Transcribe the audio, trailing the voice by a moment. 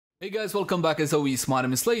Hey guys, welcome back as always. My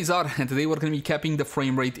name is Lazar and today we're going to be capping the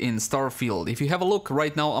frame rate in Starfield. If you have a look,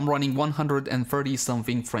 right now I'm running 130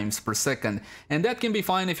 something frames per second, and that can be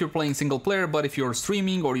fine if you're playing single player, but if you're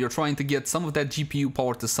streaming or you're trying to get some of that GPU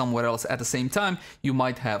power to somewhere else at the same time, you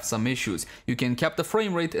might have some issues. You can cap the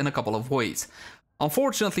frame rate in a couple of ways.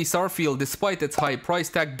 Unfortunately, Starfield, despite its high price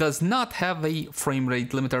tag, does not have a frame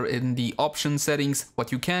rate limiter in the option settings.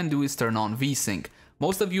 What you can do is turn on VSync.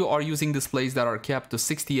 Most of you are using displays that are capped to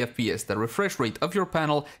 60 FPS. The refresh rate of your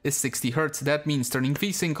panel is 60 Hz. That means turning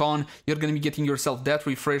VSync on, you're going to be getting yourself that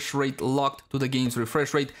refresh rate locked to the game's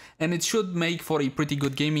refresh rate, and it should make for a pretty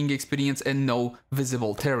good gaming experience and no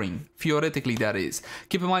visible tearing. Theoretically, that is.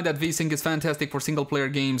 Keep in mind that VSync is fantastic for single player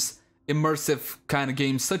games, immersive kind of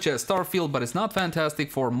games such as Starfield, but it's not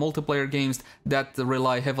fantastic for multiplayer games that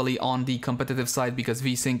rely heavily on the competitive side because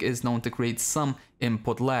VSync is known to create some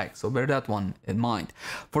input lag, so bear that one in mind.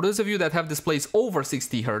 For those of you that have displays over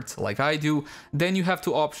 60 Hz like I do, then you have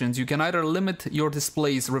two options. You can either limit your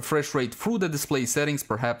display's refresh rate through the display settings,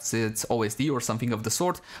 perhaps it's OSD or something of the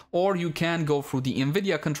sort, or you can go through the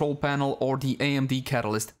nVidia control panel or the AMD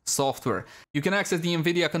Catalyst software. You can access the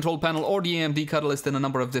nVidia control panel or the AMD Catalyst in a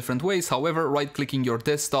number of different ways. However, right-clicking your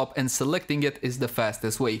desktop and selecting it is the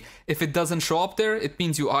fastest way. If it doesn't show up there, it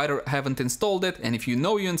means you either haven't installed it, and if you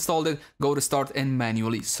know you installed it, go to start and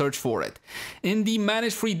manually search for it. In the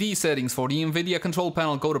Manage 3D settings for the nVidia control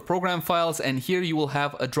panel, go to Program Files, and here you will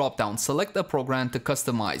have a drop-down. Select a program to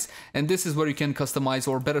customize, and this is where you can customize,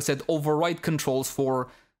 or better said, override controls for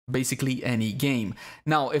basically any game.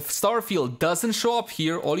 Now, if Starfield doesn't show up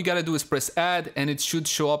here, all you gotta do is press Add, and it should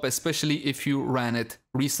show up, especially if you ran it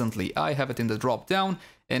recently. I have it in the drop-down,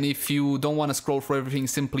 and if you don't want to scroll for everything,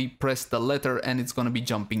 simply press the letter and it's gonna be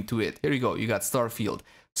jumping to it. Here you go, you got Starfield.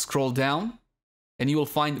 Scroll down, and you will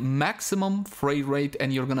find maximum frame rate,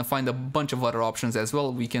 and you're gonna find a bunch of other options as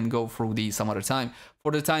well. We can go through these some other time.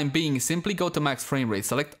 For the time being, simply go to max frame rate,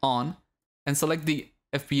 select on, and select the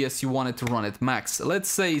FPS you want it to run at max. Let's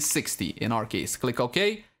say 60 in our case. Click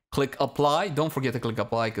OK, click apply. Don't forget to click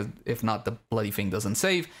apply, because if not, the bloody thing doesn't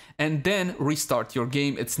save. And then restart your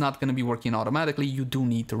game. It's not going to be working automatically. You do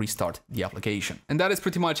need to restart the application. And that is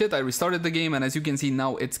pretty much it. I restarted the game, and as you can see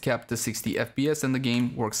now, it's capped to 60 FPS and the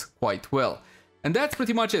game works quite well. And that's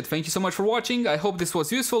pretty much it. Thank you so much for watching. I hope this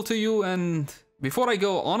was useful to you. And before I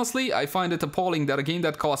go, honestly, I find it appalling that a game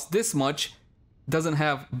that costs this much doesn't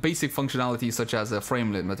have basic functionality such as a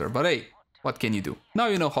frame limiter. But hey, what can you do? Now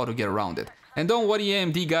you know how to get around it. And don't worry,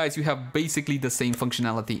 AMD guys, you have basically the same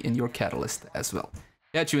functionality in your Catalyst as well.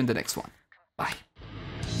 Catch you in the next one. Bye.